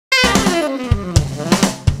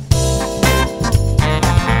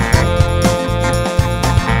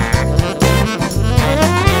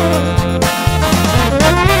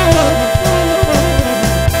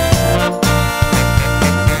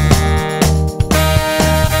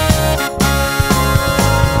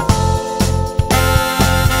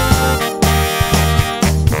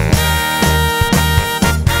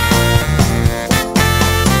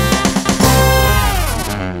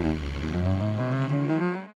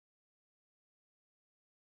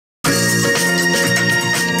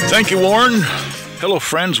Thank you, Warren. Hello,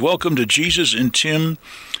 friends. Welcome to Jesus and Tim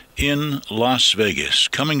in Las Vegas,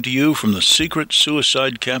 coming to you from the secret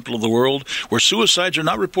suicide capital of the world, where suicides are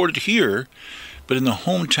not reported here, but in the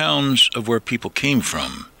hometowns of where people came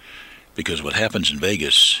from, because what happens in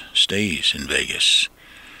Vegas stays in Vegas.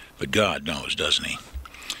 But God knows, doesn't he?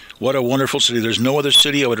 What a wonderful city. There's no other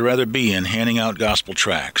city I would rather be in handing out gospel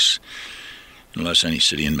tracts, unless any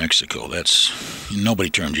city in Mexico.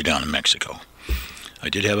 Nobody turns you down in Mexico. I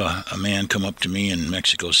did have a man come up to me in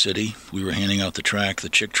Mexico City. We were handing out the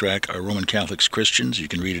Chick tract, our Roman Catholics Christians. You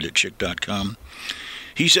can read it at chick.com.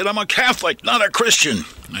 He said, "I'm a Catholic, not a Christian."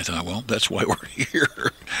 I thought, well, that's why we're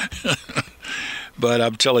here. But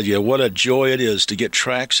I'm telling you, what a joy it is to get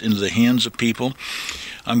tracts into the hands of people.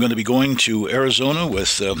 I'm going to be going to Arizona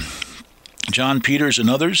with John Peters and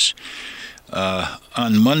others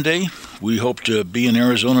on Monday. We hope to be in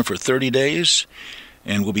Arizona for 30 days.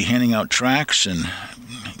 And we'll be handing out tracts and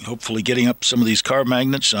hopefully getting up some of these car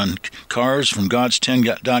magnets on cars from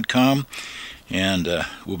gods10.com. And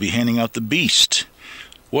we'll be handing out The Beast.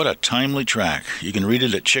 What a timely tract. You can read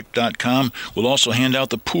it at chick.com. We'll also hand out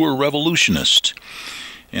The Poor Revolutionist.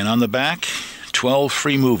 And on the back, 12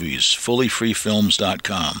 free movies,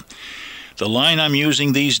 fullyfreefilms.com. The line I'm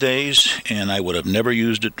using these days, and I would have never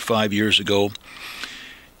used it 5 years ago,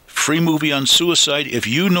 free movie on suicide. If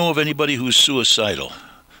you know of anybody who's suicidal,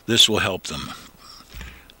 this will help them.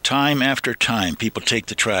 Time after time, people take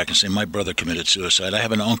the track and say, "My brother committed suicide. I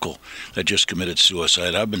have an uncle that just committed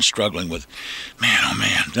suicide. I've been struggling with, man, oh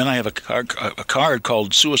man." Then I have a card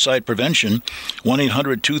called Suicide Prevention,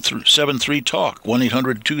 1-800-273-TALK,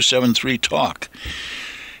 1-800-273-TALK.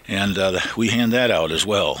 And we hand that out as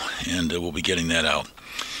well, and we'll be getting that out.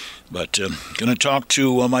 But I'm going to talk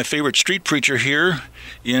to my favorite street preacher here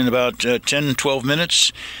in about 10, 12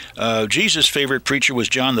 minutes. Jesus' favorite preacher was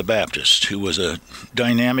John the Baptist, who was a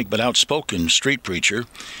dynamic but outspoken street preacher.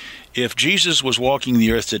 If Jesus was walking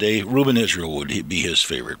the earth today, Ruben Israel would be his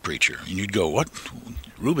favorite preacher. And you'd go, "What?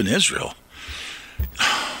 Ruben Israel?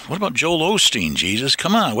 What about Joel Osteen, Jesus?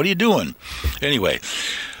 Come on, what are you doing?" Anyway,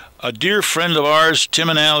 a dear friend of ours, Tim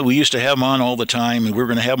and Al, we used to have them on all the time, and we were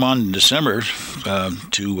going to have them on in December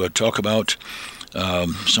to talk about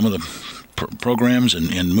some of the programs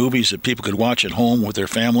and movies that people could watch at home with their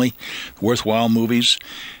family, worthwhile movies,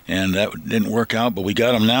 and that didn't work out, but we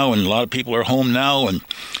got them now, and a lot of people are home now, and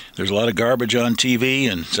there's a lot of garbage on TV,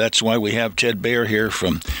 and that's why we have Ted Baer here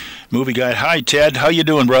from Movie Guide. Hi, Ted. How you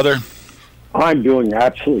doing, brother? I'm doing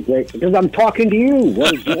absolutely great because I'm talking to you.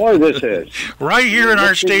 What a joy this is. Right here in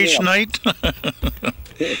our station night.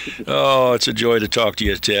 Oh, it's a joy to talk to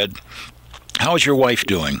you, Ted. How's your wife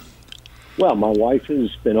doing? Well, my wife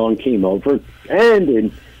has been on chemo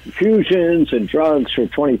and infusions and drugs for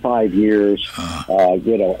 25 years.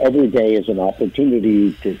 Every day is an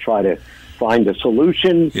opportunity to try to find a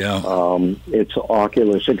solution. Yeah. It's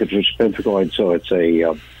ocular cicatricial pemphigoid, so it's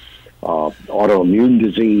a autoimmune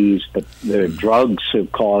disease, but the drugs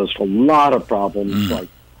have caused a lot of problems. Like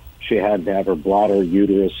she had to have her bladder,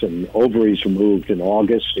 uterus, and ovaries removed in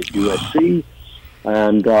August at USC,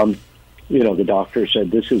 and the doctor said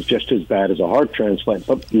this is just as bad as a heart transplant.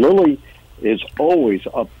 But Lily is always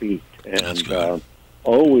upbeat and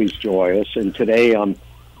always joyous. And today I'm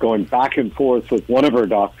going back and forth with one of her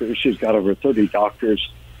doctors. She's got over 30 doctors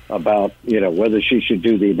about, whether she should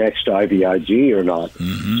do the next IVIG or not.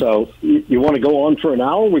 Mm-hmm. So you want to go on for an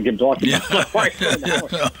hour? We can talk about it for an hour.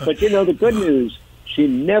 But, the good news, she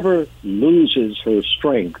never loses her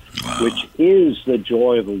strength, which is the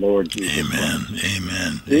joy of the Lord Jesus Christ.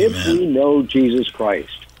 Amen. If we know Jesus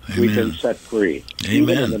Christ, we can set free,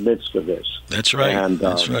 even in the midst of this. That's right. And,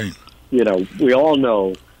 that's right. We all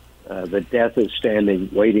know that death is standing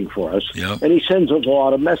waiting for us. Yep. And he sends us a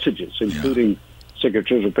lot of messages, including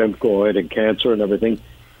cicatricial pemphigoid and cancer and everything.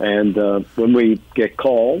 And when we get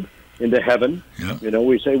called into heaven,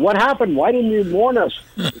 we say, "What happened? Why didn't you warn us?"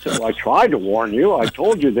 He said, "Well, I tried to warn you. I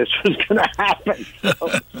told you this was going to happen."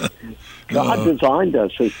 So God designed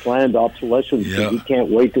us as planned obsolescence, and he can't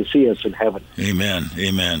wait to see us in heaven. Amen.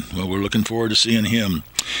 Well, we're looking forward to seeing him.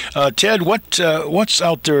 Ted, what's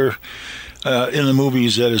out there in the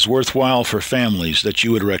movies that is worthwhile for families that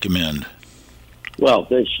you would recommend? Well,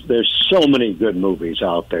 there's so many good movies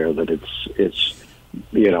out there that it's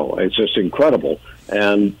just incredible,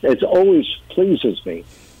 and it always pleases me.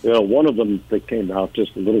 One of them that came out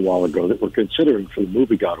just a little while ago that we're considering for the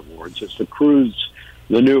Movie God Awards is The Croods,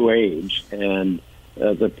 The New Age, and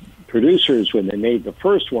the producers, when they made the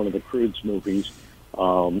first one of the Croods movies,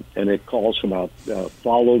 and it calls them out,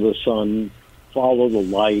 follow the sun, follow the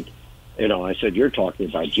light, I said, you're talking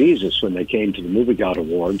about Jesus when they came to the Movie God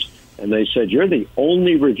Awards. And they said, you're the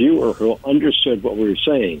only reviewer who understood what we were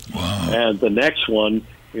saying. Wow. And the next one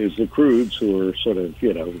is the Crudes, who are sort of,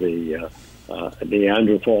 the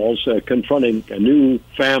Neanderthals confronting a new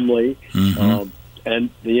family. Mm-hmm. And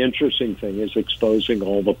the interesting thing is exposing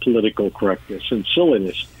all the political correctness and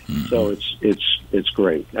silliness. Mm-hmm. So it's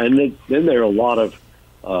great. And then there are a lot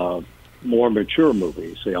of more mature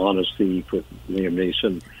movies. The Honest Thief with Liam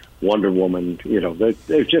Neeson, Wonder Woman.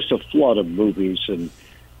 There's just a flood of movies. And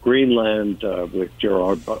Greenland with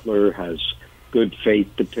Gerard Butler has good faith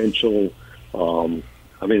potential.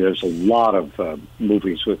 There's a lot of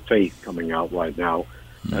movies with faith coming out right now.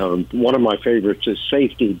 One of my favorites is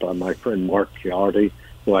Safety by my friend Mark Chiardi,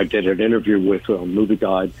 who I did an interview with on Movie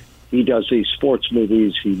Guide. He does these sports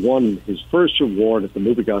movies. He won his first award at the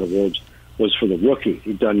Movie Guide Awards was for The Rookie.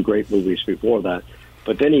 He'd done great movies before that.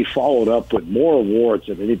 But then he followed up with more awards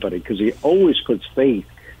than anybody because he always puts faith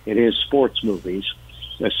in his sports movies.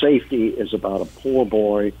 Safety is about a poor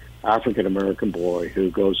boy, African-American boy,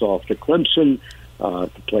 who goes off to Clemson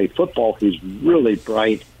to play football. He's really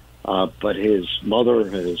bright, but his mother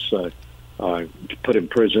has put in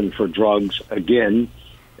prison for drugs again,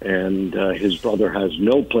 and his brother has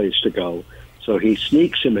no place to go. So he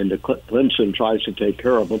sneaks him into Clemson, tries to take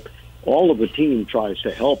care of him. All of the team tries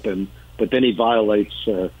to help him, but then he violates,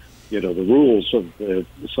 the rules of the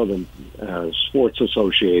Southern Sports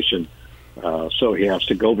Association. So he has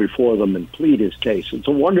to go before them and plead his case. It's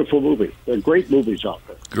a wonderful movie. There are great movies out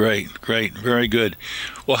there. Great. Very good.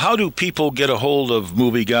 Well, how do people get a hold of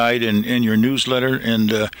Movie Guide and your newsletter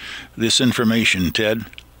and this information, Ted?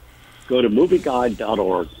 Go to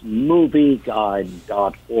movieguide.org,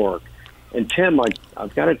 movieguide.org. And, Tim,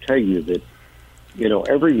 I've got to tell you that,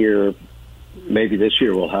 every year, maybe this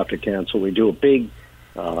year we'll have to cancel, we do a big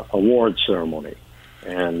award ceremony.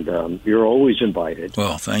 And you're always invited.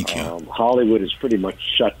 Well, thank you. Hollywood is pretty much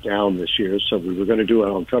shut down this year, so we were going to do it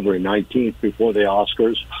on February 19th before the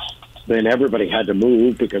Oscars. Then everybody had to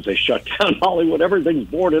move because they shut down Hollywood. Everything's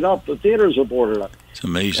boarded up. The theaters are boarded up. It's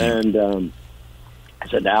amazing. And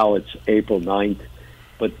so now it's April 9th.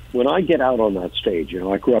 But when I get out on that stage,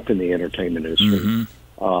 I grew up in the entertainment industry.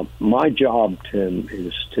 Mm-hmm. My job, Tim,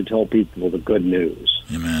 is to tell people the good news.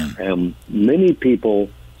 Amen. And many people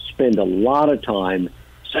spend a lot of time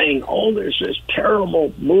saying, there's this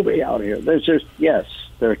terrible movie out here. Yes,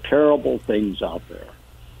 there are terrible things out there.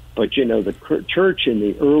 But, the church in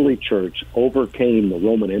the early church overcame the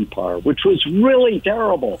Roman Empire, which was really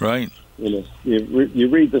terrible. Right. You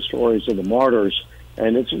read the stories of the martyrs,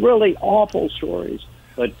 and it's really awful stories.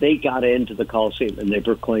 But they got into the Colosseum, and they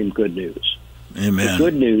proclaimed good news. Amen. The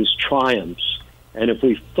good news triumphs. And if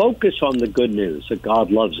we focus on the good news, that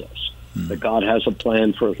God loves us, that God has a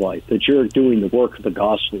plan for his life, that you're doing the work of the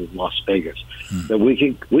gospel in Las Vegas, that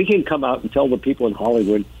we can come out and tell the people in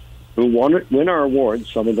Hollywood who win our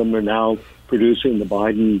awards. Some of them are now producing the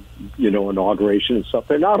Biden, inauguration and stuff.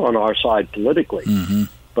 They're not on our side politically,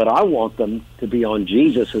 but I want them to be on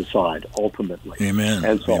Jesus' side ultimately. Amen.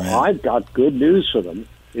 And so Amen. I've got good news for them,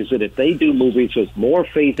 is that if they do movies with more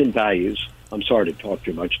faith and values, I'm sorry to talk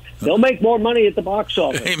too much, they'll make more money at the box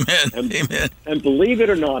office. Amen. Amen. And believe it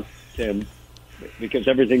or not, Tim, because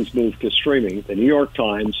everything's moved to streaming, the New York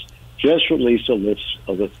Times just released a list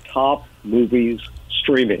of the top movies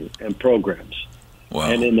streaming and programs.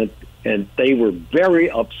 Wow. And they were very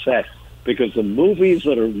upset because the movies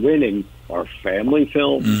that are winning are family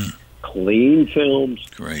films, clean films,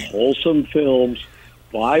 Great. wholesome films.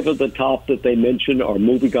 5 of the top that they mentioned are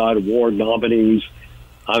Movie Guide Award nominees.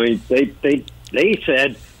 I mean, they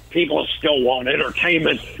said people still want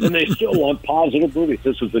entertainment and they still want positive movies.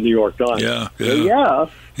 This is the New York Times.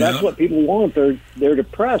 That's what people want. They're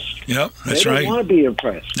depressed. Yep, that's they right. They want to be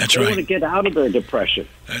depressed. That's they right. want to get out of their depression.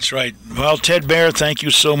 That's right. Well, Ted Baer, thank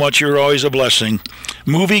you so much. You're always a blessing.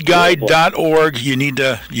 Movieguide.org. You need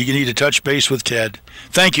to touch base with Ted.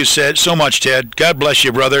 Thank you, so much, Ted. God bless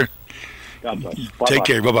you, brother. God bless. Take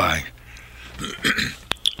care. Bye-bye.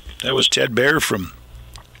 That was Ted Baer from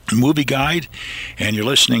Movie Guide, and you're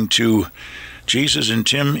listening to Jesus and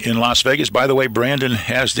Tim in Las Vegas. By the way, Brandon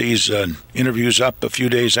has these interviews up a few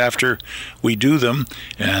days after we do them,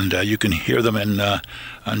 and you can hear them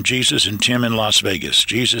on Jesus and Tim in Las Vegas.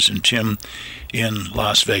 Jesus and Tim in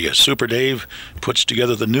Las Vegas. Super Dave puts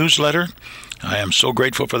together the newsletter. I am so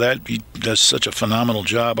grateful for that. He does such a phenomenal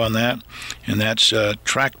job on that. And that's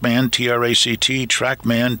Trackman, TRACT,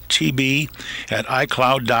 Trackman TB at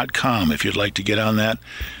iCloud.com if you'd like to get on that.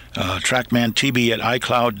 TrackmanTB at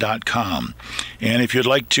iCloud.com. And if you'd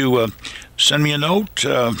like to send me a note,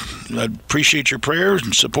 I'd appreciate your prayers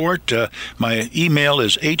and support. My email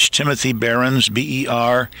is htimothybarons,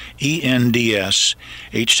 B-E-R-E-N-D-S,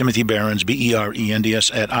 htimothybarons,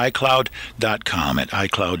 B-E-R-E-N-D-S, at iCloud.com,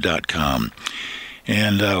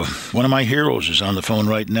 And one of my heroes is on the phone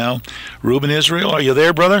right now. Ruben Israel, are you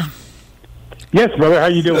there, brother? Yes, brother. How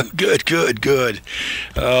you doing? Good.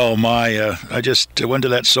 Oh, my. I just went to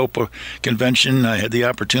that SOPA convention. I had the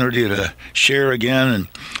opportunity to share again and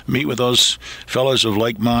meet with those fellows of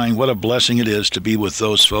like mind. What a blessing it is to be with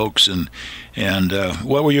those folks. And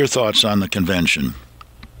what were your thoughts on the convention?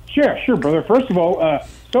 Sure, brother. First of all,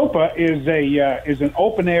 SOPA is an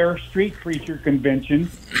open-air street preacher convention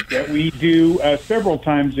that we do several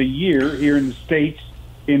times a year here in the States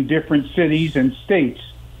in different cities and states.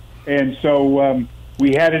 And so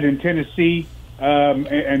we had it in Tennessee.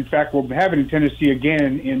 In fact, we'll have it in Tennessee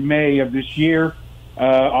again in May of this year.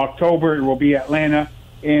 October, it will be Atlanta.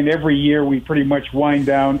 And every year we pretty much wind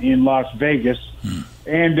down in Las Vegas.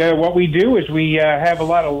 And what we do is we have a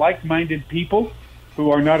lot of like-minded people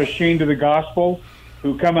who are not ashamed of the gospel,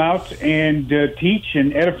 who come out and teach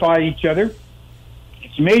and edify each other.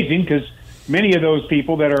 It's amazing because many of those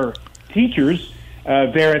people that are teachers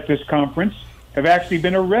there at this conference have actually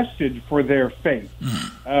been arrested for their faith.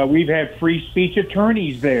 We've had free speech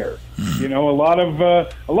attorneys there. You know, a lot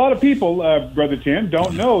of people, Brother Tim,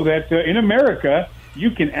 don't know that in America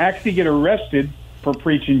you can actually get arrested for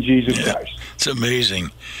preaching Jesus Christ. It's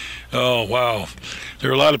amazing. Oh, wow. There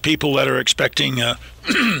are a lot of people that are expecting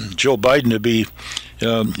Joe Biden to be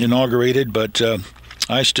inaugurated, but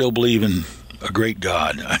I still believe in a great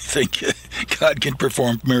God. I think God can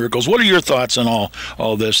perform miracles. What are your thoughts on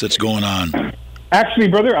all this that's going on? Actually,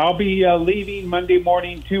 brother, I'll be leaving Monday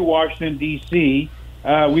morning to Washington, D.C.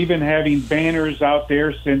 We've been having banners out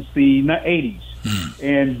there since the 80s.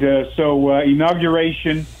 And so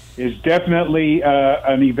inauguration is definitely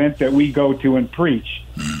an event that we go to and preach.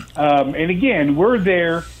 And again, we're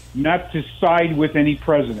there not to side with any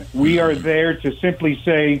president. We are there to simply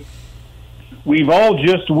say, we've all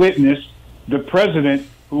just witnessed the president,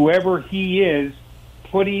 whoever he is,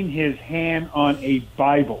 putting his hand on a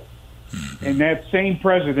Bible. And that same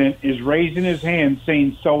president is raising his hand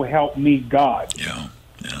saying, "So help me God."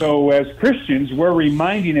 So as Christians, we're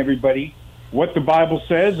reminding everybody what the Bible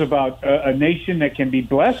says about a nation that can be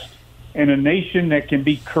blessed and a nation that can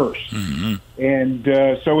be cursed. And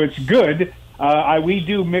so it's good. We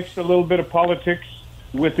do mix a little bit of politics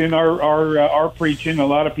within our preaching. A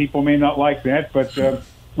lot of people may not like that, but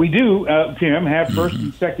we do, Tim, have First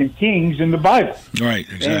and Second Kings in the Bible. Right,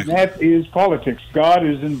 exactly. And that is politics. God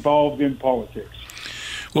is involved in politics.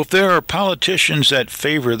 Well, if there are politicians that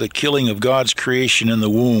favor the killing of God's creation in the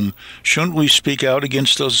womb, shouldn't we speak out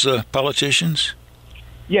against those politicians?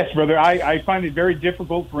 Yes, brother. I find it very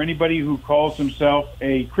difficult for anybody who calls himself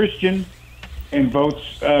a Christian and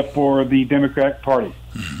votes for the Democratic Party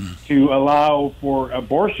to allow for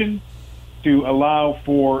abortion, to allow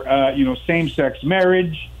for same-sex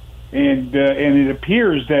marriage, and it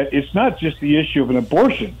appears that it's not just the issue of an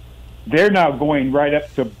abortion. They're now going right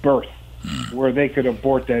up to birth, where they could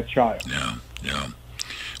abort that child. Yeah.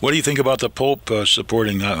 What do you think about the Pope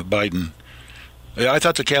supporting Biden? I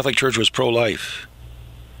thought the Catholic Church was pro-life.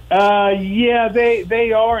 Yeah,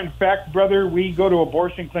 they are. In fact, brother, we go to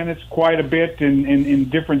abortion clinics quite a bit in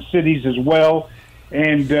different cities as well.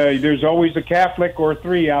 And there's always a Catholic or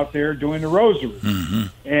three out there doing the rosary.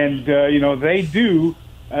 And, they do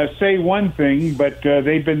say one thing, but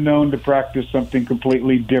they've been known to practice something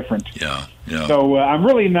completely different. Yeah. So I'm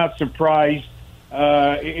really not surprised.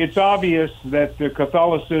 It's obvious that the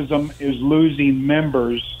Catholicism is losing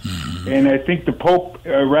members. And I think the Pope,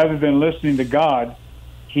 rather than listening to God,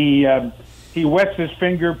 he wets his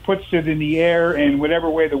finger, puts it in the air, and whatever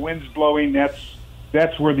way the wind's blowing,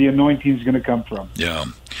 that's where the anointing is going to come from. Yeah.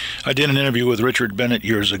 I did an interview with Richard Bennett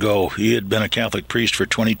years ago. He had been a Catholic priest for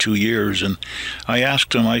 22 years, and I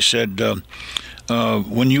asked him, I said,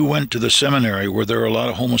 when you went to the seminary, were there a lot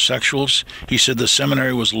of homosexuals? He said the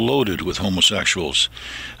seminary was loaded with homosexuals.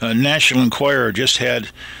 National Enquirer just had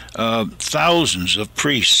thousands of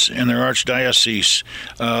priests in their archdiocese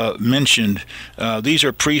mentioned. These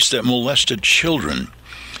are priests that molested children.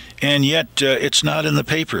 And yet, it's not in the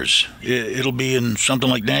papers. It'll be in something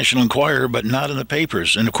like National Enquirer, but not in the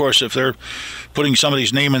papers. And, of course, if they're putting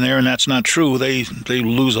somebody's name in there and that's not true, they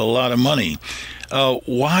lose a lot of money.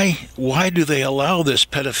 Why do they allow this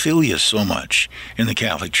pedophilia so much in the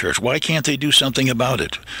Catholic Church? Why can't they do something about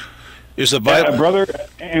it? Is the Bible... brother,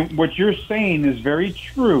 and what you're saying is very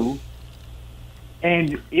true,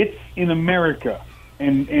 and it's in America.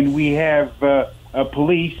 and we have a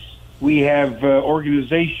police, we have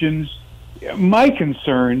organizations. My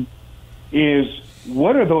concern is,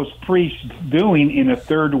 what are those priests doing in a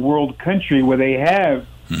third world country where they have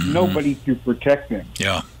nobody to protect them?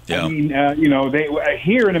 Yeah. I mean, they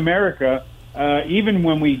here in America, even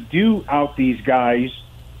when we do out these guys,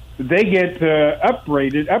 they get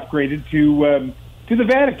upgraded to the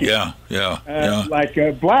Vatican.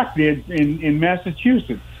 Like Black did in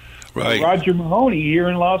Massachusetts. Right. Roger Mahoney here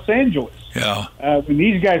in Los Angeles. Yeah. When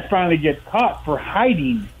these guys finally get caught for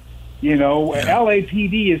hiding,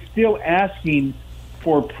 LAPD is still asking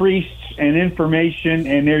for priests and information,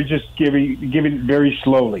 and they're just giving it very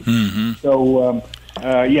slowly. So,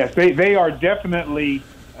 yes, they are definitely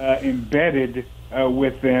embedded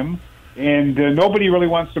with them, and nobody really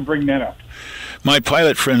wants to bring that up. My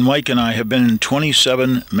pilot friend Mike and I have been in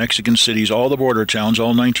 27 Mexican cities, all the border towns,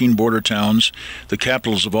 all 19 border towns, the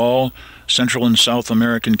capitals of all Central and South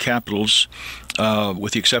American capitals,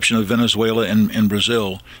 with the exception of Venezuela and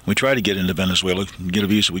Brazil. We tried to get into Venezuela, get a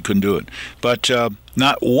visa, we couldn't do it. But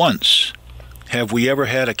not once have we ever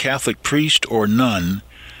had a Catholic priest or nun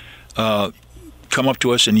come up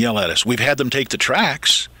to us and yell at us. We've had them take the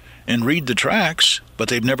tracts and read the tracts, but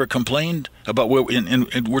they've never complained about where.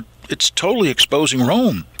 It's totally exposing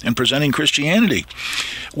Rome and presenting Christianity.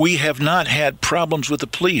 We have not had problems with the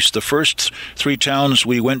police. The first 3 towns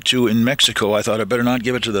we went to in Mexico, I thought I better not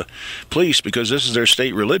give it to the police because this is their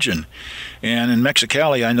state religion. And in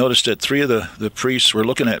Mexicali, I noticed that 3 of the priests were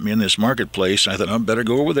looking at me in this marketplace. I thought, I better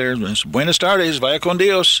go over there. Buenas tardes, vaya con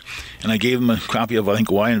Dios. And I gave them a copy of, I think,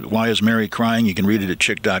 Why Is Mary Crying? You can read it at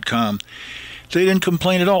chick.com. They didn't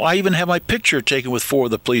complain at all. I even have my picture taken with 4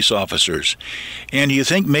 of the police officers. And you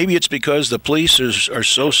think maybe it's because the police are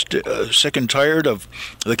so sick and tired of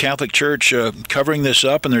the Catholic Church covering this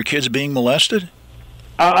up and their kids being molested?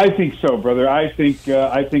 I think so, brother. I think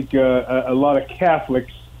a lot of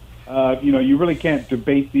Catholics, you really can't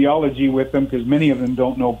debate theology with them because many of them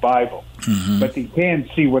don't know Bible. But they can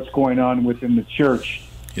see what's going on within the church.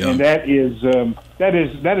 Yeah. And that is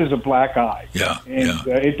a black eye.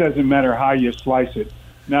 It doesn't matter how you slice it.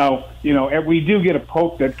 Now, we do get a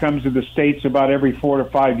pope that comes to the States about every 4 to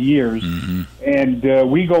 5 years, and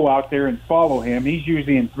we go out there and follow him. He's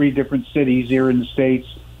usually in 3 different cities here in the States,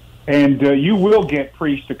 and you will get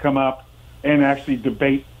priests to come up and actually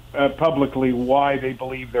debate publicly why they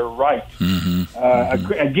believe they're right.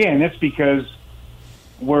 Again, it's because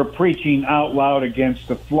we're preaching out loud against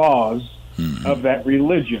the flaws of that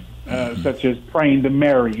religion, such as praying to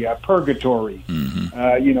Mary, purgatory.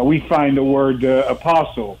 We find the word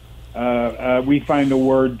apostle. We find the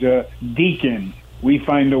word deacon. We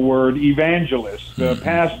find the word evangelist,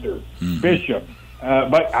 pastor, bishop.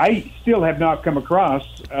 But I still have not come across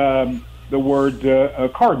the word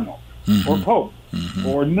cardinal or pope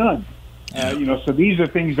or nun. So these are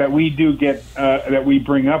things that we do get, that we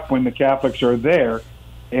bring up when the Catholics are there.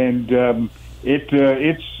 And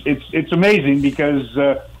it's amazing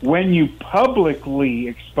because when you publicly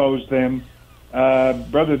expose them,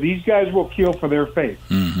 brother, these guys will kill for their faith.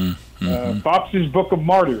 Fox's Book of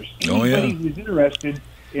Martyrs. Anybody who's interested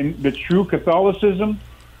in the true Catholicism,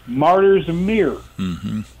 Martyrs a Mirror.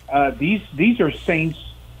 These are saints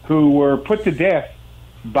who were put to death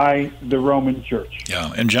by the Roman Church.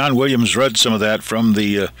 Yeah, and John Williams read some of that from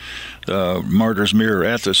the Martyrs Mirror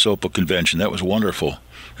at the SOPA convention. That was wonderful.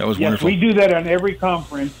 Wonderful. We do that on every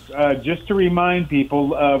conference just to remind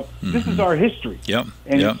people of this is our history.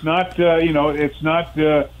 It's not, it's not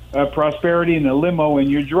prosperity in a limo in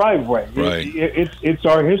your driveway. Right. It's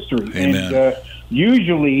our history. Amen. And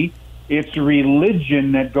usually it's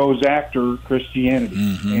religion that goes after Christianity.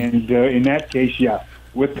 And in that case,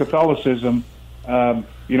 with Catholicism,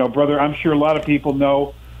 brother, I'm sure a lot of people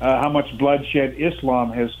know how much bloodshed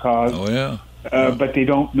Islam has caused. But they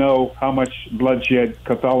don't know how much bloodshed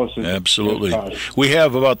Catholicism Absolutely. has caused. We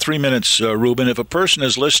have about 3 minutes, Ruben. If a person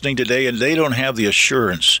is listening today and they don't have the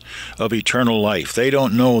assurance of eternal life, they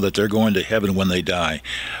don't know that they're going to heaven when they die,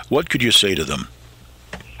 what could you say to them?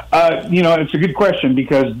 It's a good question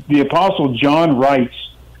because the Apostle John writes,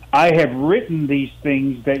 I have written these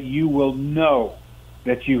things that you will know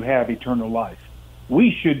that you have eternal life.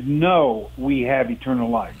 We should know we have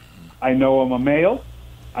eternal life. I know I'm a male.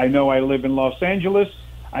 I know I live in Los Angeles.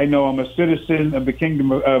 I know I'm a citizen of the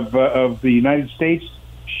Kingdom of the United States.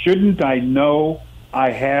 Shouldn't I know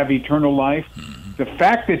I have eternal life? The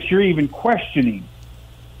fact that you're even questioning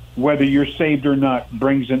whether you're saved or not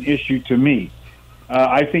brings an issue to me.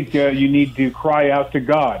 I think you need to cry out to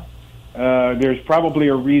God. There's probably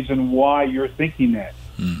a reason why you're thinking that.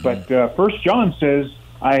 But 1 John says,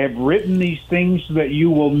 I have written these things so that you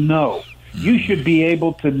will know. You should be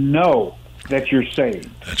able to know that you're saved.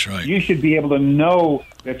 That's right. You should be able to know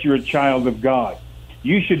that you're a child of God.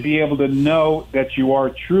 You should be able to know that you are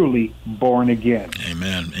truly born again.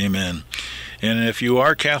 Amen. Amen. And if you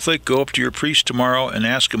are Catholic, go up to your priest tomorrow and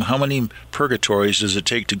ask him how many purgatories does it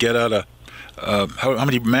take to get out of how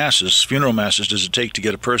many masses, funeral masses, does it take to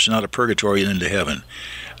get a person out of purgatory and into heaven?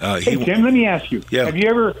 Hey, Tim, let me ask you. Yeah. Have you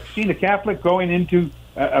ever seen a Catholic going into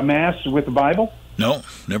a mass with the Bible? No,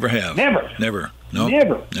 never have. Never. No,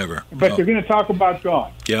 Never. Never. But no. they're going to talk about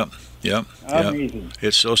God. Yep. Amazing.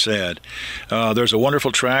 It's so sad. There's a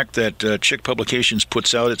wonderful tract that Chick Publications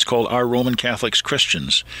puts out. It's called Our Roman Catholics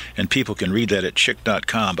Christians, and people can read that at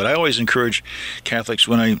chick.com. But I always encourage Catholics,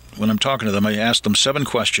 when I'm talking to them, I ask them 7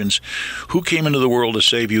 questions. Who came into the world to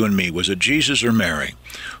save you and me? Was it Jesus or Mary?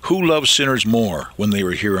 Who loved sinners more when they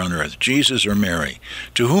were here on earth? Jesus or Mary?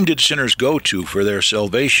 To whom did sinners go to for their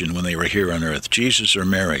salvation when they were here on earth? Jesus or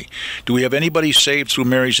Mary? Do we have anybody saved through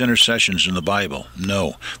Mary's intercessions in the Bible?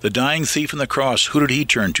 No. The dying thief on the cross, who did he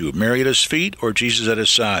turn to? Mary at his feet or Jesus at his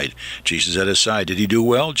side? Jesus at his side. Did he do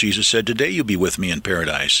well? Jesus said, "Today you'll be with me in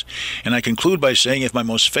paradise." And I conclude by saying, if my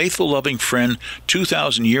most faithful, loving friend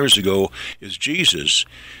 2,000 years ago is Jesus,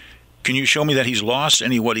 can you show me that he's lost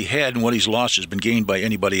any what he had, and what he's lost has been gained by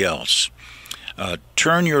anybody else?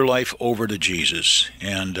 Turn your life over to Jesus,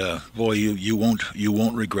 and boy, you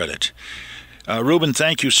won't regret it. Ruben,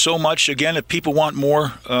 thank you so much. Again, if people want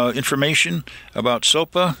more information about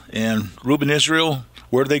SOPA and Ruben Israel,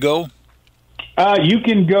 where do they go? You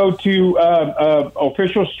can go to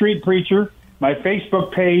Official Street Preacher, my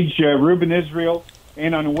Facebook page, Ruben Israel,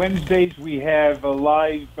 and on Wednesdays we have a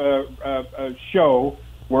live show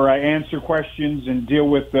where I answer questions and deal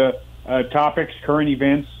with topics, current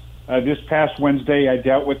events. This past Wednesday, I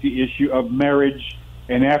dealt with the issue of marriage,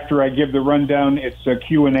 and after I give the rundown, it's a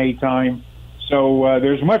Q&A time. So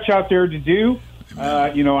there's much out there to do.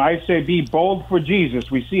 I say be bold for Jesus.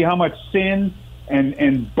 We see how much sin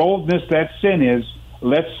and boldness that sin is.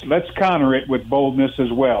 Let's counter it with boldness as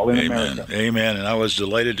well in America. Amen. And I was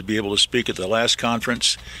delighted to be able to speak at the last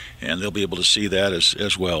conference, and they'll be able to see that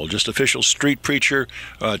as well. Just Official Street Preacher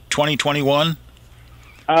 2021.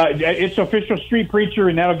 It's Official Street Preacher,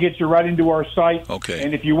 and that'll get you right into our site. Okay.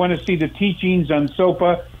 And if you want to see the teachings on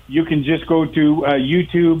SOPA, you can just go to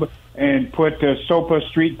YouTube and put SOPA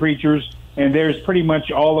Street Preachers, and there's pretty much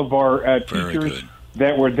all of our teachers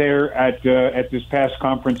that were there at this past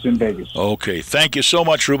conference in Vegas. Okay. Thank you so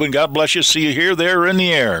much, Ruben. God bless you. See you here, there, or in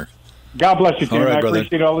the air. God bless you, Tim. All right, I brother.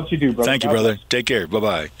 appreciate all that you do, brother. Thank you, brother. Take care.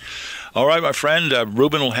 Bye-bye. All right, my friend,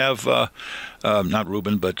 Ruben will have, not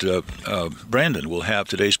Ruben, but Brandon will have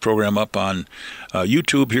today's program up on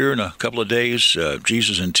YouTube here in a couple of days,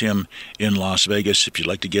 Jesus and Tim in Las Vegas. If you'd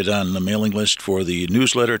like to get on the mailing list for the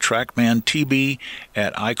newsletter,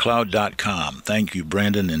 trackmantb@icloud.com. Thank you,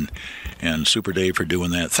 Brandon and Super Dave, for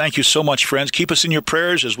doing that. Thank you so much, friends. Keep us in your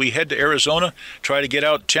prayers as we head to Arizona, try to get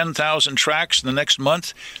out 10,000 tracks in the next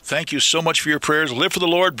month. Thank you so much for your prayers. Live for the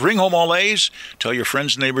Lord. Bring home all A's. Tell your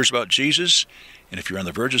friends and neighbors about Jesus. And if you're on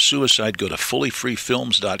the verge of suicide, go to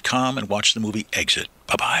fullyfreefilms.com and watch the movie Exit.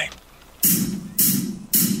 Bye-bye.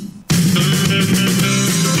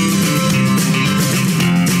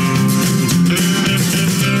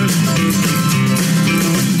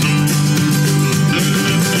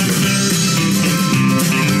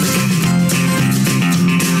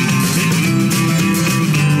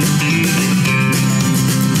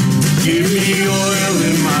 Give me oil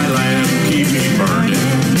in my lamp, keep me burning.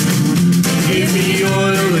 Give me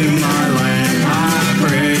oil in my lamp, I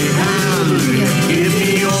pray, hallelujah. Give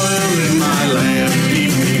me oil in my lamp,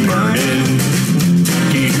 keep me burning.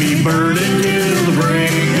 Keep me burning till the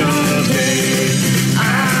break of day.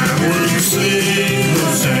 I will sing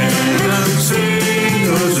Hosanna, sing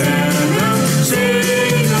Hosanna,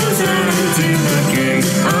 sing Hosanna to the King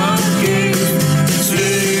of Kings.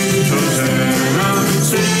 Sing Hosanna,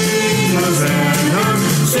 sing Hosanna,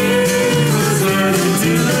 sing Hosanna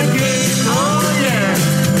to the King. Oh yeah.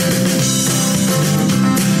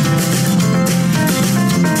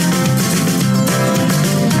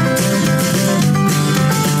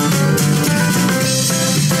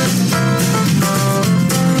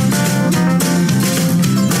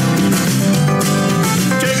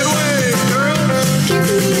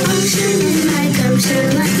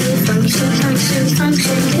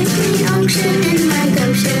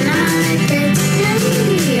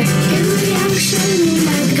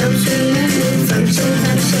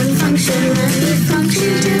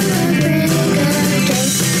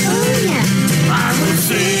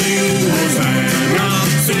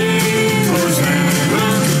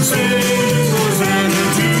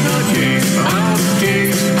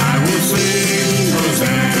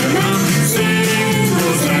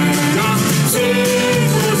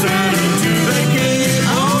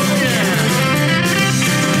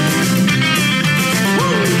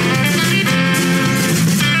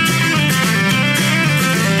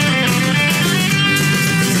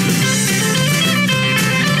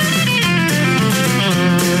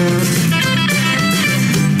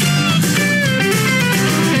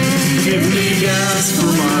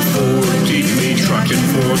 working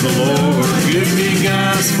for the Lord. Give me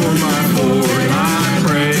gas for my Ford.